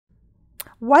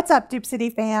What's up, Dupe City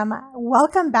fam?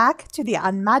 Welcome back to the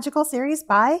Unmagical series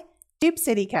by Dupe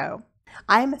City Co.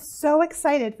 I'm so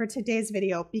excited for today's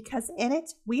video because in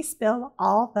it, we spill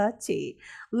all the tea.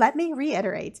 Let me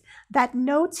reiterate that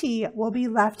no tea will be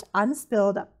left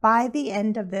unspilled by the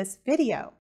end of this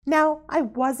video. Now, I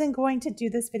wasn't going to do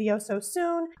this video so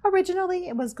soon. Originally,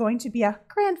 it was going to be a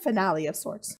grand finale of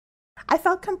sorts. I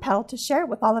felt compelled to share it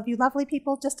with all of you lovely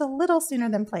people just a little sooner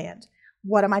than planned.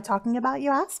 What am I talking about, you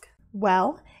ask?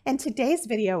 Well, in today's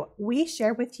video, we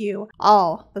share with you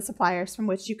all the suppliers from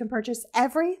which you can purchase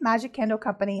every Magic Candle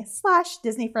Company /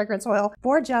 Disney fragrance oil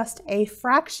for just a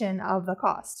fraction of the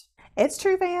cost. It's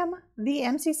true, fam. The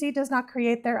MCC does not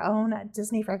create their own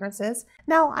Disney fragrances.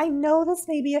 Now, I know this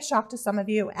may be a shock to some of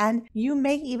you, and you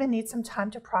may even need some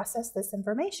time to process this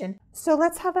information. So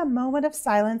let's have a moment of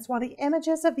silence while the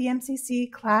images of the MCC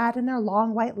clad in their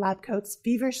long white lab coats,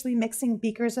 feverishly mixing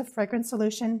beakers of fragrance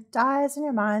solution, dies in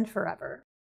your mind forever.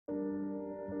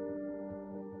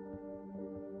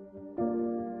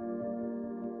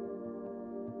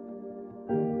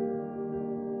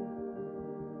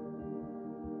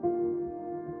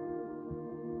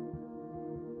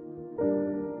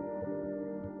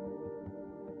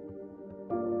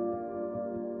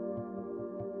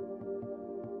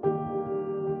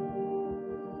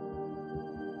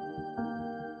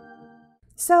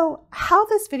 So how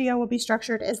this video will be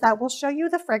structured is that we'll show you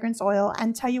the fragrance oil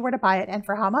and tell you where to buy it and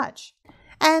for how much.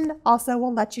 And also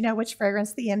we'll let you know which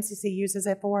fragrance the MCC uses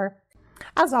it for.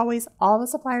 As always, all the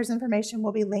supplier's information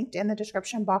will be linked in the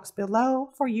description box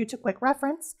below for you to quick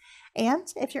reference. And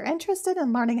if you're interested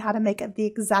in learning how to make the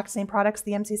exact same products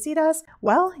the MCC does,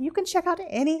 well, you can check out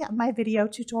any of my video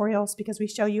tutorials because we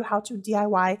show you how to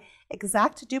DIY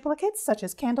exact duplicates such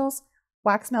as candles,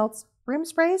 wax melts, room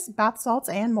sprays, bath salts,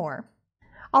 and more.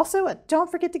 Also,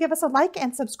 don't forget to give us a like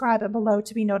and subscribe below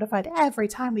to be notified every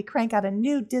time we crank out a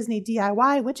new Disney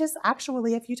DIY, which is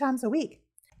actually a few times a week.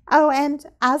 Oh, and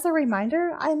as a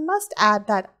reminder, I must add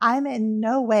that I'm in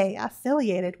no way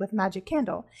affiliated with Magic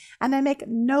Candle, and I make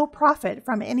no profit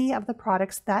from any of the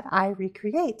products that I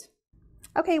recreate.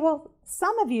 Okay, well,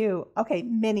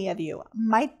 many of you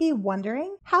might be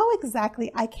wondering how exactly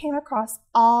I came across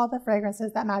all the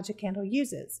fragrances that Magic Candle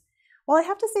uses. Well, I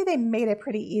have to say they made it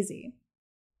pretty easy.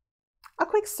 A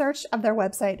quick search of their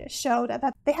website showed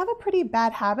that they have a pretty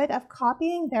bad habit of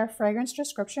copying their fragrance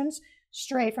descriptions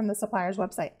straight from the supplier's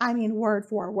website. I mean, word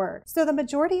for word. So the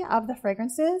majority of the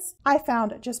fragrances I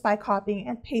found just by copying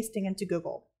and pasting into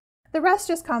Google. The rest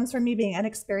just comes from me being an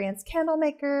experienced candle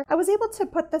maker. I was able to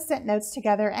put the scent notes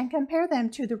together and compare them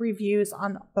to the reviews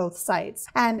on both sites,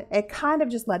 and it kind of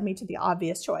just led me to the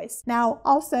obvious choice. Now,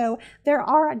 also, there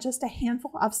are just a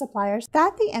handful of suppliers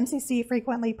that the MCC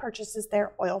frequently purchases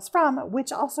their oils from,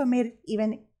 which also made it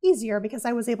even easier because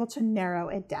I was able to narrow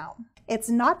it down. It's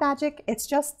not magic, it's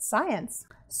just science.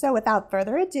 So without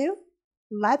further ado,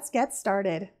 let's get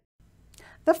started.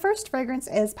 The first fragrance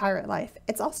is Pirate Life.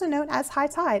 It's also known as High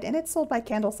Tide, and it's sold by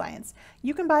Candle Science.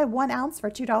 You can buy 1 ounce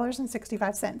for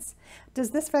 $2.65.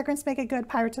 Does this fragrance make a good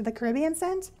Pirates of the Caribbean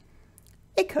scent?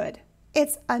 It could.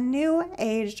 It's a new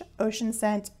aged ocean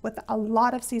scent with a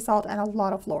lot of sea salt and a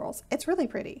lot of florals. It's really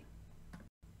pretty.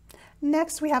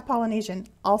 Next, we have Polynesian,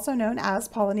 also known as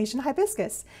Polynesian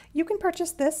Hibiscus. You can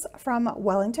purchase this from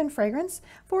Wellington Fragrance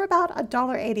for about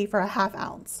 $1.80 for a ½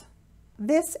 ounce.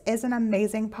 This is an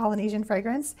amazing Polynesian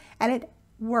fragrance, and it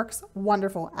works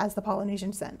wonderful as the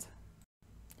Polynesian scent.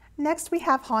 Next, we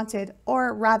have Haunted,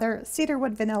 or rather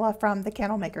Cedarwood Vanilla from the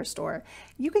Candlemaker store.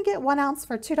 You can get 1 ounce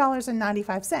for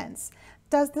 $2.95.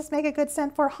 Does this make a good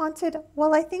scent for Haunted?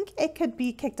 Well, I think it could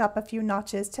be kicked up a few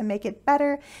notches to make it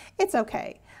better. It's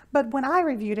okay. But when I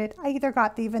reviewed it, I either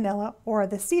got the vanilla or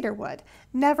the cedarwood,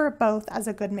 never both as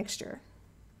a good mixture.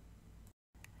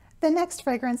 The next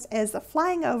fragrance is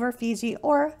Flying Over Fiji,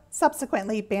 or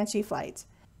subsequently Banshee Flight.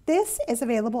 This is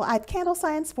available at Candle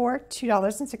Science for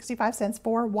 $2.65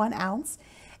 for 1 ounce.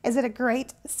 Is it a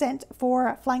great scent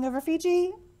for Flying Over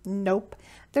Fiji? Nope.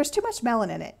 There's too much melon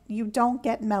in it. You don't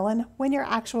get melon when you're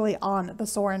actually on the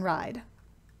Soarin' ride.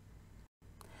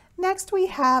 Next, we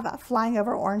have Flying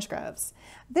Over Orange Groves.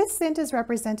 This scent is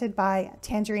represented by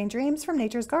Tangerine Dreams from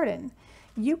Nature's Garden.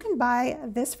 You can buy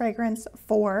this fragrance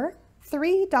for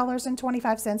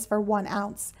 $3.25 for 1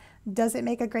 ounce. Does it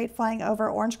make a great Flying Over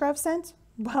Orange Grove scent?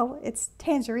 Well, it's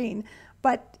tangerine,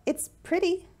 but it's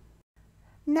pretty.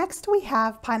 Next, we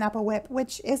have Pineapple Whip,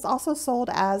 which is also sold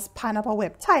as Pineapple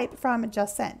Whip Type from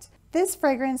Just Scent. This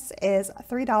fragrance is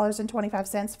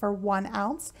 $3.25 for 1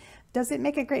 ounce. Does it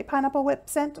make a great Pineapple Whip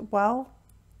scent? Well,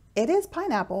 it is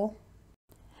pineapple.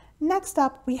 Next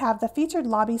up, we have the featured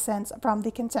lobby scents from the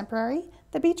Contemporary,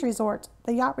 the Beach Resort,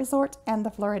 the Yacht Resort, and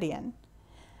the Floridian.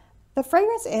 The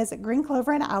fragrance is green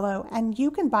clover and aloe, and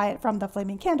you can buy it from the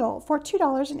Flaming Candle for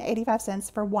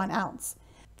 $2.85 for 1 ounce.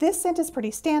 This scent is pretty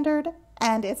standard,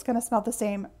 and it's going to smell the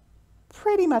same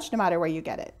pretty much no matter where you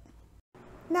get it.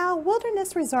 Now,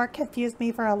 Wilderness Resort confused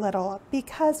me for a little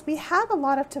because we have a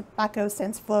lot of tobacco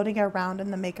scents floating around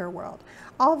in the maker world.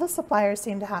 All the suppliers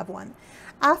seem to have one.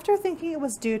 After thinking it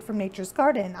was Dude from Nature's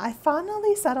Garden, I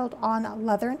finally settled on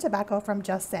Leather and Tobacco from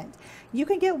Just Scent. You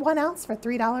can get 1 ounce for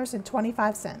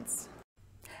 $3.25.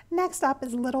 Next up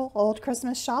is Little Old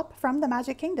Christmas Shop from the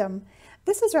Magic Kingdom.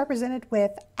 This is represented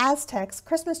with Aztec's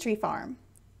Christmas Tree Farm.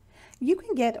 You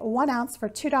can get 1 ounce for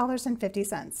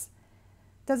 $2.50.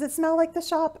 Does it smell like the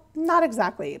shop? Not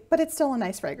exactly, but it's still a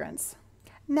nice fragrance.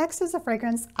 Next is a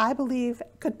fragrance I believe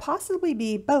could possibly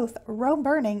be both Rome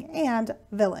Burning and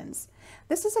Villains.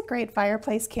 This is a great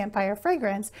fireplace campfire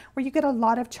fragrance where you get a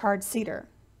lot of charred cedar.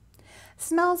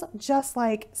 Smells just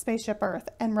like Spaceship Earth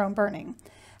and Rome Burning.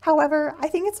 However, I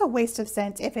think it's a waste of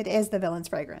scent if it is the Villains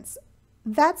fragrance.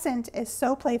 That scent is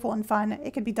so playful and fun,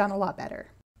 it could be done a lot better.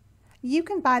 You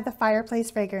can buy the fireplace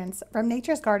fragrance from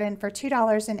Nature's Garden for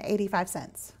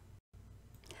 $2.85.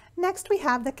 Next, we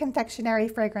have the confectionery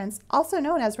fragrance, also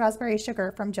known as Raspberry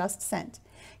Sugar from Just Scent.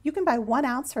 You can buy 1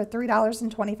 ounce for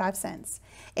 $3.25.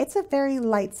 It's a very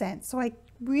light scent, so I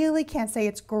really can't say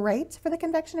it's great for the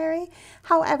confectionery.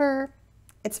 However,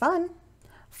 it's fun.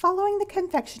 Following the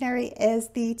confectionery is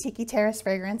the Tiki Terrace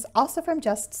fragrance, also from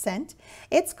Just Scent.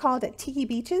 It's called Tiki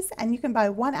Beaches, and you can buy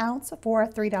 1 ounce for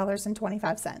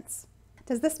 $3.25.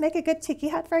 Does this make a good tiki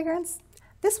hut fragrance?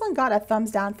 This one got a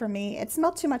thumbs down for me. It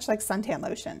smelled too much like suntan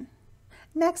lotion.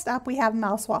 Next up, we have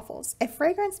Mouse Waffles, a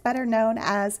fragrance better known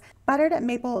as Buttered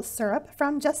Maple Syrup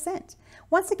from Just Scent.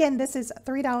 Once again, this is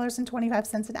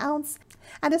 $3.25 an ounce.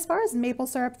 And as far as maple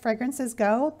syrup fragrances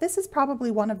go, this is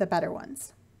probably one of the better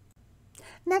ones.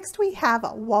 Next, we have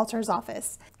Walter's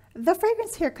Office. The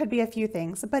fragrance here could be a few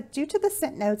things, but due to the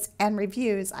scent notes and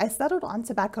reviews, I settled on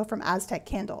Tobacco from Aztec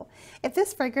Candle. If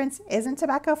this fragrance isn't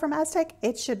Tobacco from Aztec,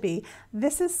 it should be.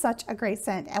 This is such a great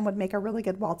scent and would make a really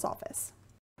good Walt's Office.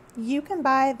 You can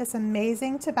buy this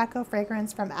amazing tobacco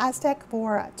fragrance from Aztec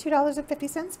for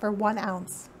 $2.50 for 1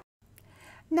 ounce.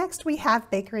 Next, we have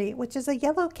Bakery, which is a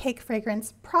yellow cake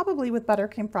fragrance, probably with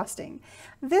buttercream frosting.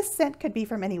 This scent could be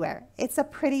from anywhere. It's a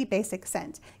pretty basic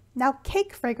scent. Now,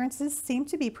 cake fragrances seem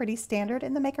to be pretty standard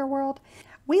in the maker world.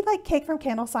 We like Cake from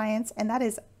Candle Science, and that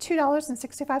is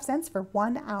 $2.65 for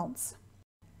 1 ounce.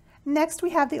 Next, we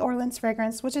have the Orleans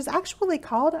fragrance, which is actually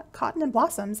called Cotton and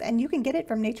Blossoms, and you can get it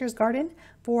from Nature's Garden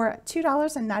for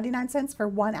 $2.99 for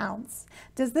 1 ounce.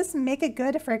 Does this make a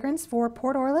good fragrance for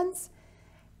Port Orleans?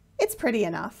 It's pretty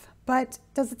enough, but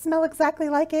does it smell exactly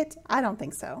like it? I don't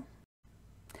think so.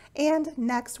 And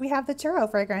next we have the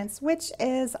churro fragrance, which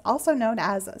is also known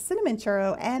as cinnamon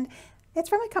churro, and it's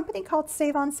from a company called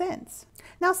Save on Scents.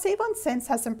 Now, Save on Scents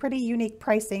has some pretty unique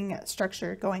pricing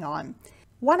structure going on.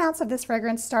 1 ounce of this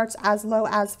fragrance starts as low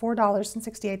as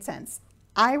 $4.68.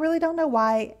 I really don't know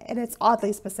why, and it's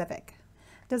oddly specific.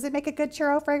 Does it make a good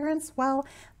churro fragrance? Well,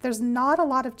 there's not a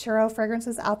lot of churro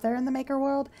fragrances out there in the maker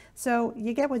world, so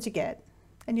you get what you get,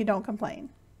 and you don't complain.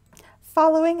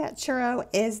 Following churro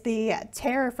is the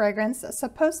Terror fragrance,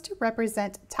 supposed to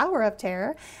represent Tower of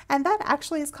Terror, and that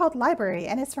actually is called Library,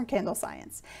 and it's from Candle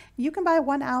Science. You can buy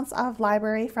 1 ounce of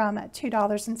Library from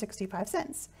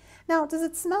 $2.65. Now, does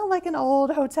it smell like an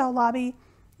old hotel lobby?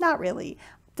 Not really.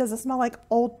 Does it smell like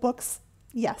old books?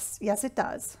 Yes, it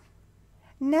does.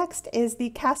 Next is the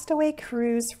Castaway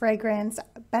Cruise fragrance,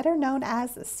 better known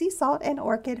as Sea Salt and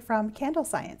Orchid from Candle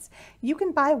Science. You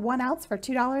can buy 1 ounce for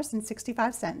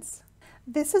 $2.65.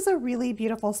 This is a really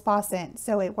beautiful spa scent,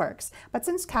 so it works. But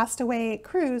since Castaway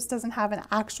Cruise doesn't have an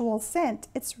actual scent,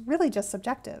 it's really just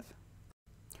subjective.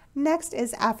 Next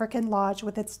is African Lodge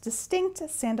with its distinct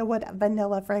sandalwood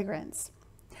vanilla fragrance.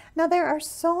 Now, there are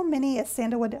so many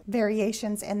sandalwood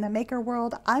variations in the maker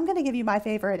world. I'm going to give you my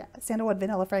favorite sandalwood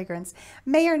vanilla fragrance.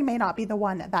 May or may not be the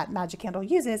one that Magic Candle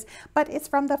uses, but it's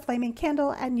from the Flaming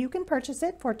Candle, and you can purchase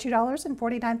it for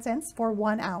 $2.49 for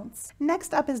 1 ounce.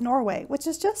 Next up is Norway, which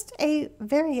is just a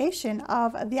variation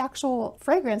of the actual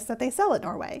fragrance that they sell at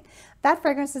Norway. That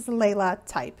fragrance is Layla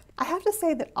type. I have to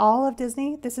say that all of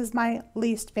Disney, this is my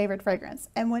least favorite fragrance,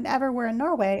 and whenever we're in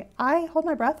Norway, I hold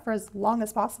my breath for as long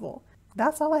as possible.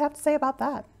 That's all I have to say about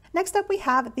that. Next up, we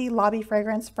have the Lobby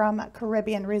fragrance from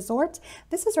Caribbean Resort.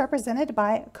 This is represented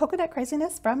by Coconut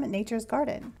Craziness from Nature's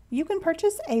Garden. You can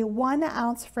purchase a 1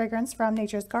 ounce fragrance from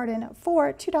Nature's Garden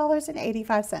for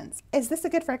 $2.85. Is this a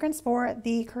good fragrance for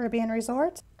the Caribbean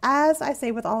Resort? As I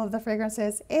say with all of the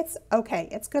fragrances, it's okay.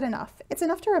 It's good enough. It's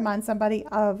enough to remind somebody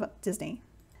of Disney.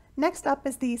 Next up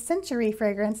is the Century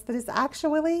fragrance that is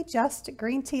actually just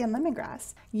green tea and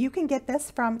lemongrass. You can get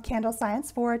this from Candle Science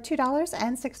for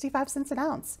 $2.65 an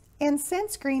ounce. And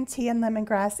since green tea and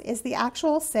lemongrass is the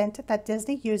actual scent that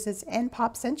Disney uses in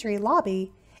Pop Century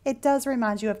Lobby, it does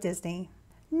remind you of Disney.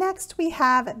 Next, we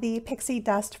have the Pixie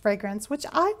Dust fragrance, which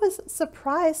I was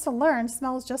surprised to learn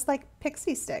smells just like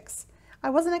pixie sticks. I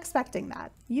wasn't expecting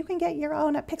that. You can get your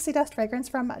own Pixie Dust fragrance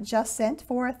from Just Scent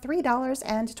for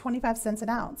 $3.25 an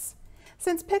ounce.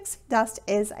 Since Pixie Dust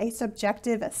is a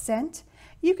subjective scent,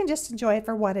 you can just enjoy it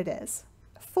for what it is.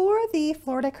 For the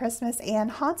Florida Christmas and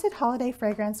Haunted Holiday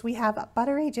fragrance, we have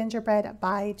Buttery Gingerbread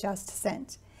by Just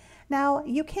Scent. Now,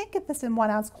 you can't get this in 1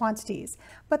 ounce quantities,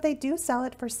 but they do sell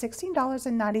it for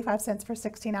 $16.95 for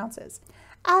 16 ounces.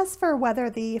 As for whether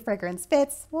the fragrance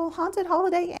fits, well, Haunted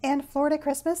Holiday and Florida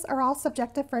Christmas are all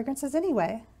subjective fragrances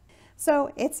anyway.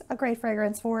 So it's a great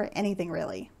fragrance for anything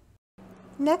really.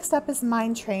 Next up is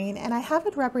Mine Train, and I have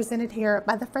it represented here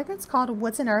by the fragrance called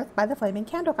Woods and Earth by the Flaming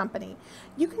Candle Company.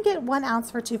 You can get 1 ounce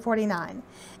for $2.49.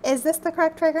 Is this the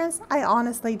correct fragrance? I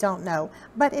honestly don't know,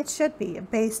 but it should be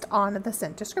based on the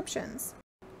scent descriptions.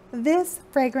 This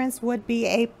fragrance would be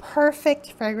a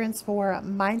perfect fragrance for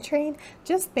Mine Train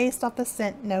just based off the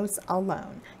scent notes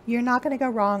alone. You're not going to go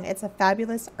wrong. It's a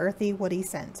fabulous earthy woody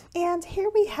scent. And here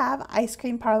we have Ice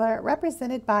Cream Parlor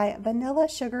represented by Vanilla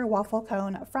Sugar Waffle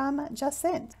Cone from Just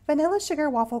Scent. Vanilla Sugar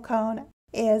Waffle Cone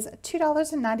is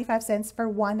 $2.95 for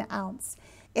 1 ounce.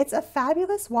 It's a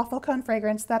fabulous waffle cone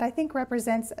fragrance that I think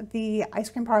represents the Ice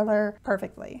Cream Parlor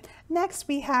perfectly. Next,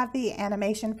 we have the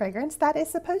Animation fragrance that is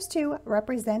supposed to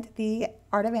represent the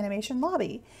Art of Animation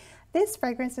lobby. This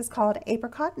fragrance is called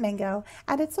Apricot Mango,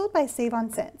 and it's sold by Save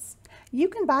On Scents. You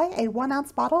can buy a 1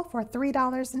 ounce bottle for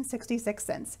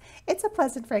 $3.66. It's a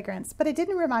pleasant fragrance, but it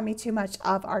didn't remind me too much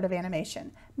of Art of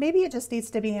Animation. Maybe it just needs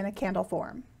to be in a candle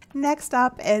form. Next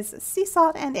up is Sea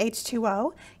Salt and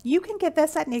H2O. You can get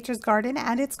this at Nature's Garden,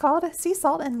 and it's called Sea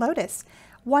Salt and Lotus.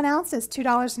 1 ounce is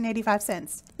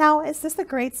 $2.85. Now, is this a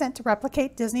great scent to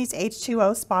replicate Disney's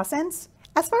H2O spa scents?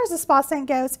 As far as the spa scent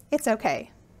goes, it's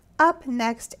okay. Up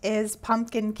next is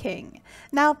Pumpkin King.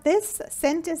 Now, this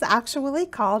scent is actually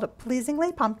called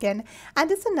Pleasingly Pumpkin,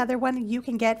 and it's another one you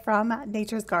can get from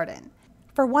Nature's Garden.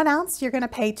 For 1 ounce, you're going to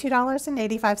pay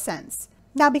 $2.85.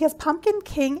 Now, because Pumpkin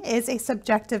King is a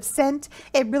subjective scent,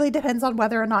 it really depends on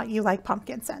whether or not you like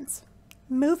pumpkin scents.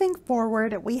 Moving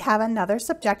forward, we have another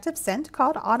subjective scent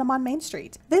called Autumn on Main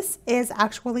Street. This is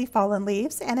actually Fallen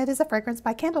Leaves, and it is a fragrance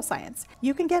by Candle Science.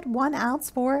 You can get 1 ounce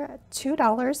for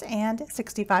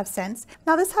 $2.65.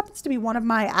 Now, this happens to be one of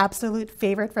my absolute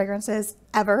favorite fragrances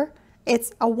ever.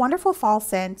 It's a wonderful fall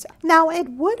scent. Now, it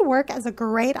would work as a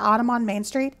great Autumn on Main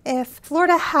Street if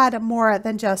Florida had more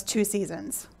than just 2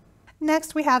 seasons.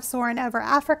 Next, we have Soarin' Over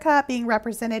Africa being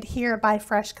represented here by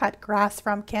Fresh Cut Grass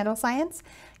from Candle Science.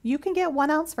 You can get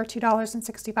 1 ounce for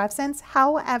 $2.65.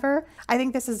 However, I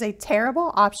think this is a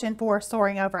terrible option for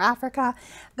Soaring Over Africa.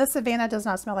 The Savannah does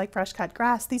not smell like fresh cut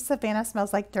grass. The Savannah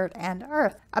smells like dirt and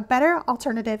earth. A better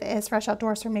alternative is Fresh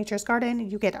Outdoors from Nature's Garden.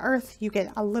 You get earth, you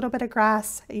get a little bit of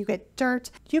grass, you get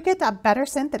dirt. You get a better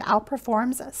scent that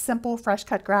outperforms simple fresh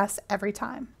cut grass every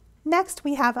time. Next,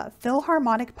 we have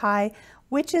Philharmonic Pie,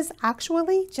 which is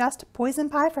actually just poison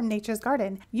pie from Nature's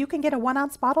Garden. You can get a 1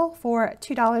 ounce bottle for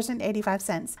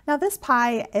 $2.85. Now, this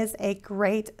pie is a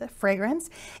great fragrance.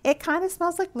 It kind of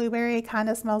smells like blueberry. It kind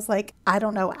of smells like, I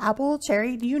don't know, apple,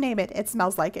 cherry, you name it. It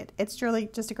smells like it. It's really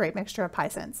just a great mixture of pie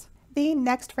scents. The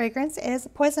next fragrance is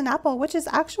Poison Apple, which is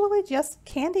actually just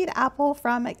candied apple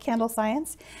from Candle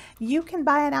Science. You can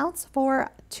buy an ounce for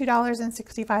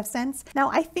 $2.65. Now,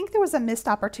 I think there was a missed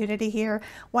opportunity here.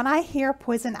 When I hear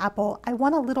Poison Apple, I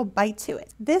want a little bite to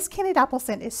it. This candied apple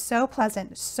scent is so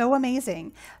pleasant, so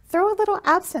amazing. Throw a little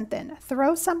absinthe in,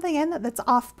 throw something in that's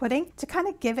off-putting to kind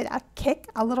of give it a kick,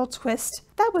 a little twist.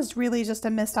 That was really just a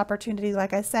missed opportunity,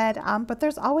 like I said, but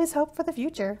there's always hope for the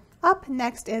future. Up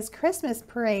next is Christmas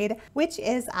Parade, which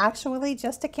is actually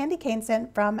just a candy cane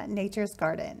scent from Nature's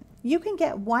Garden. You can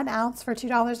get 1 ounce for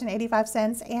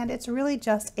 $2.85, and it's really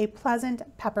just a pleasant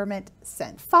peppermint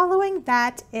scent. Following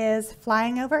that is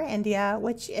Flying Over India,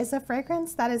 which is a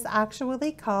fragrance that is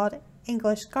actually called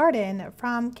English Garden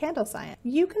from Candle Science.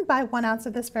 You can buy 1 ounce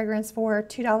of this fragrance for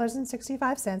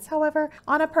 $2.65. However,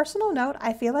 on a personal note,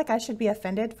 I feel like I should be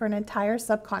offended for an entire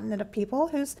subcontinent of people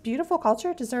whose beautiful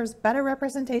culture deserves better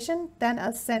representation than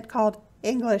a scent called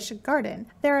English Garden.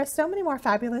 There are so many more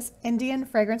fabulous Indian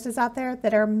fragrances out there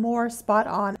that are more spot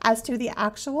on as to the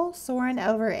actual Soarin'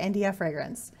 Over India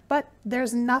fragrance. But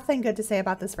there's nothing good to say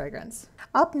about this fragrance.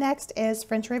 Up next is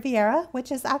French Riviera,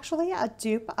 which is actually a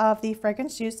dupe of the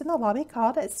fragrance used in the lobby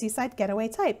called Seaside Getaway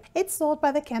Type. It's sold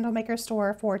by the Candlemaker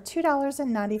store for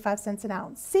 $2.95 an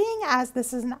ounce. Seeing as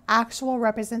this is an actual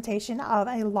representation of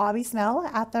a lobby smell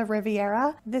at the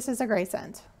Riviera, this is a great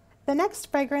scent. The next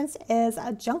fragrance is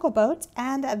a Jungle Boat,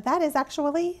 and that is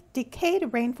actually Decayed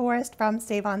Rainforest from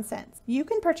Save On Scents. You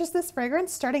can purchase this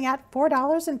fragrance starting at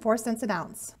 $4.04 an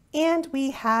ounce. And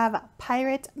we have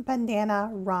Pirate Banana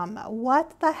Rum.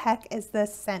 What the heck is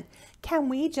this scent? Can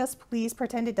we just please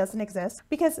pretend it doesn't exist?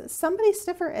 Because somebody's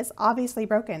sniffer is obviously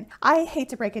broken. I hate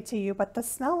to break it to you, but the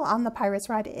smell on the Pirate's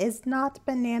Ride is not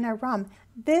banana rum.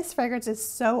 This fragrance is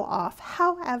so off.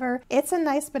 However, it's a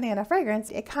nice banana fragrance.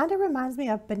 It kind of reminds me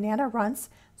of banana runts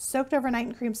soaked overnight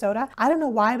in cream soda. I don't know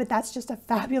why, but that's just a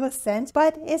fabulous scent.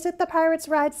 But is it the Pirate's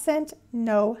Ride scent?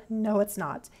 No, it's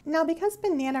not. Now, because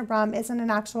banana rum isn't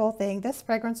an actual thing, this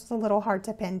fragrance was a little hard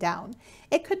to pin down.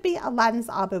 It could be Aladdin's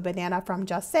Abu Banana from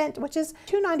Just Scent, which is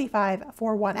 $2.95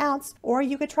 for 1 ounce, or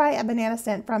you could try a banana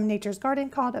scent from Nature's Garden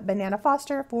called Banana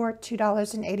Foster for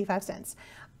 $2.85.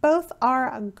 Both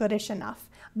are goodish enough,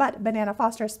 but Banana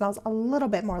Foster smells a little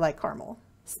bit more like caramel.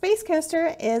 Space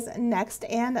Coaster is next,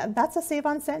 and that's a Save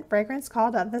On Scent fragrance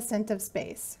called The Scent of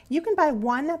Space. You can buy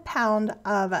 1 pound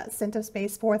of Scent of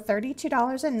Space for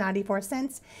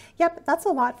 $32.94. Yep, that's a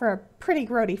lot for a pretty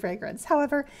grody fragrance.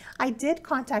 However, I did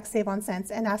contact Save On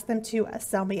Scents and ask them to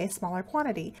sell me a smaller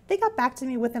quantity. They got back to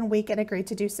me within a week and agreed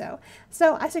to do so.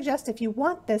 So I suggest if you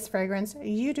want this fragrance,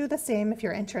 you do the same if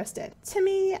you're interested. To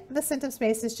me, The Scent of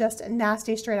Space is just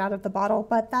nasty straight out of the bottle,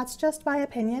 but that's just my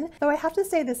opinion. Though I have to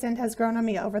say the scent has grown on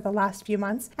me over the last few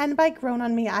months, and by grown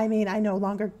on me I mean I no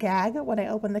longer gag when I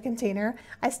open the container.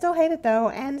 I still hate it though,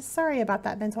 and sorry about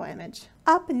that mental image.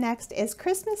 Up next is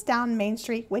Christmas Down Main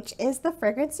Street, which is the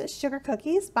fragrance Sugar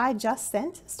Cookies by Just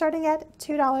Scent, starting at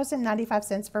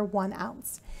 $2.95 for 1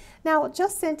 ounce. Now,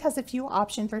 Just Scent has a few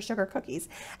options for sugar cookies,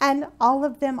 and all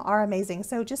of them are amazing,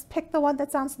 so just pick the one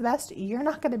that sounds the best. You're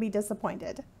not going to be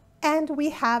disappointed. And we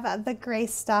have the Gray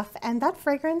Stuff, and that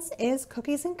fragrance is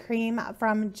Cookies and Cream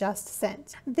from Just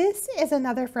Scent. This is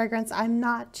another fragrance I'm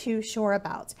not too sure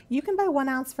about. You can buy 1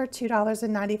 ounce for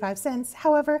 $2.95.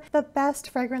 However, the best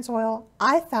fragrance oil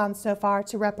I've found so far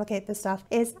to replicate this stuff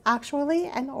is actually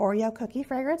an Oreo cookie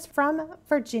fragrance from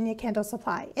Virginia Candle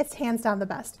Supply. It's hands down the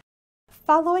best.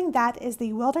 Following that is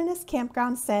the Wilderness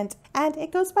Campground scent, and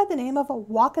it goes by the name of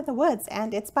Walk in the Woods,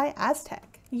 and it's by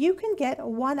Aztec. You can get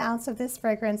 1 ounce of this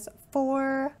fragrance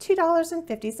for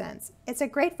 $2.50. It's a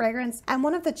great fragrance and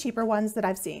one of the cheaper ones that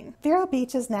I've seen. Vero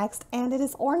Beach is next, and it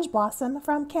is Orange Blossom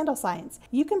from Candle Science.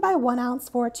 You can buy 1 ounce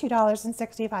for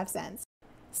 $2.65.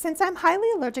 Since I'm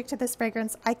highly allergic to this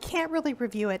fragrance, I can't really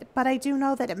review it, but I do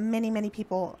know that many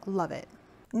people love it.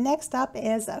 Next up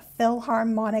is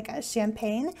Philharmonic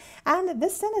Champagne, and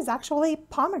this scent is actually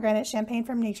pomegranate champagne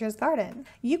from Nature's Garden.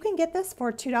 You can get this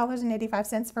for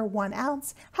 $2.85 for 1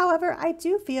 ounce. However, I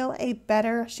do feel a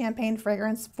better champagne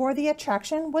fragrance for the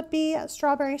attraction would be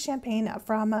strawberry champagne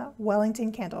from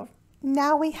Wellington Candle.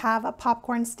 Now we have a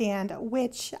popcorn stand,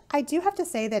 which I do have to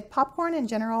say that popcorn in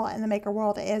general in the maker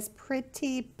world is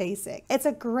pretty basic. It's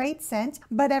a great scent,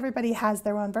 but everybody has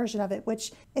their own version of it,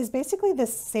 which is basically the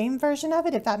same version of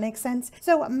it, if that makes sense.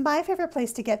 So my favorite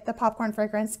place to get the popcorn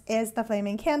fragrance is the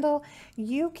Flaming Candle.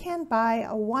 You can buy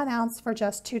 1 ounce for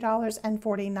just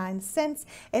 $2.49.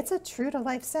 It's a true to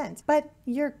life scent, but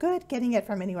you're good getting it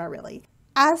from anywhere really.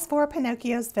 As for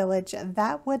Pinocchio's Village,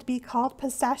 that would be called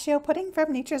Pistachio Pudding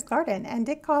from Nature's Garden, and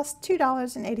it costs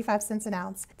 $2.85 an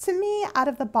ounce. To me, out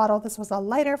of the bottle, this was a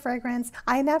lighter fragrance.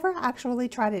 I never actually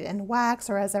tried it in wax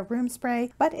or as a room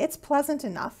spray, but it's pleasant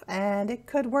enough, and it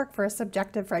could work for a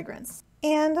subjective fragrance.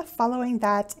 And following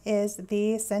that is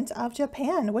the Scent of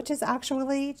Japan, which is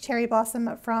actually Cherry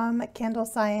Blossom from Candle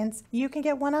Science. You can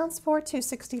get 1 ounce for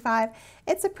 $2.65.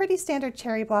 It's a pretty standard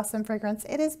cherry blossom fragrance.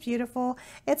 It is beautiful,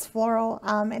 it's floral,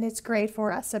 and it's great for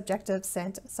a subjective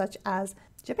scent such as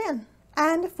Japan.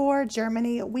 And for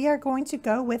Germany, we are going to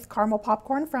go with caramel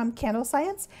popcorn from Candle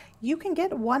Science. You can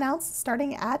get 1 ounce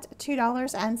starting at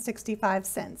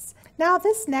 $2.65. Now,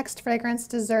 this next fragrance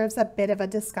deserves a bit of a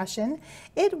discussion.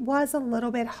 It was a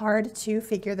little bit hard to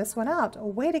figure this one out.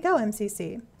 Way to go,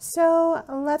 MCC. So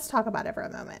let's talk about it for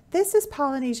a moment. This is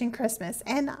Polynesian Christmas,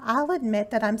 and I'll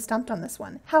admit that I'm stumped on this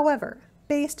one. However,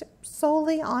 based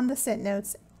solely on the scent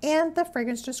notes and the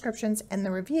fragrance descriptions in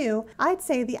the review, I'd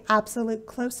say the absolute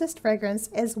closest fragrance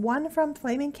is one from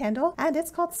Flaming Candle, and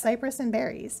it's called Cypress and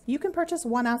Berries. You can purchase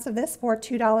 1 ounce of this for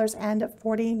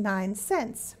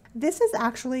 $2.49. This is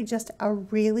actually just a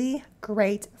really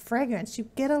great fragrance. You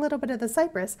get a little bit of the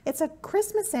cypress. It's a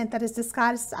Christmas scent that is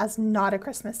disguised as not a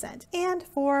Christmas scent. And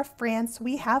for France,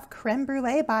 we have Creme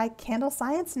Brulee by Candle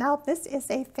Science. Now, this is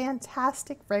a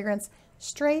fantastic fragrance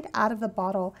straight out of the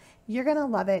bottle. You're gonna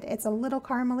love it. It's a little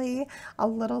caramely, a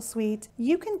little sweet.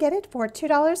 You can get it for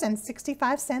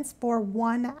 $2.65 for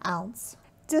 1 ounce.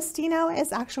 Destino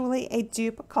is actually a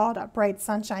dupe called Bright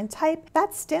Sunshine Type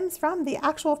that stems from the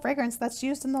actual fragrance that's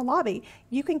used in the lobby.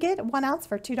 You can get 1 ounce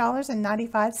for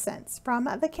 $2.95 from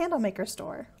the Candlemaker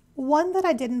store. One that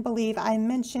I didn't believe I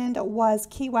mentioned was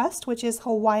Key West, which is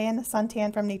Hawaiian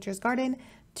Suntan from Nature's Garden,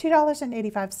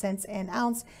 $2.85 an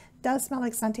ounce. Does smell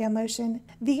like suntan lotion.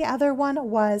 The other one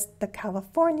was the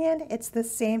Californian. It's the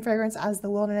same fragrance as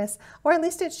the Wilderness, or at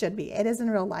least it should be. It is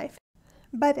in real life.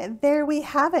 But there we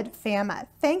have it, fam.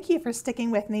 Thank you for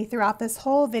sticking with me throughout this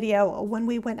whole video when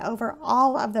we went over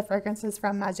all of the fragrances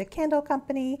from Magic Candle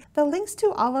Company. The links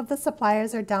to all of the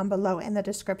suppliers are down below in the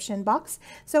description box,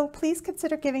 so please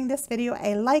consider giving this video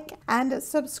a like and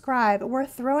subscribe. We're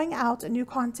throwing out new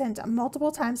content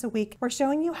multiple times a week. We're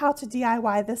showing you how to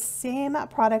DIY the same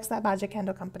products that Magic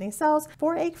Candle Company sells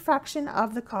for a fraction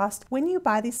of the cost when you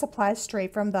buy these supplies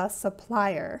straight from the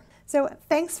supplier. So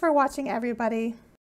thanks for watching, everybody.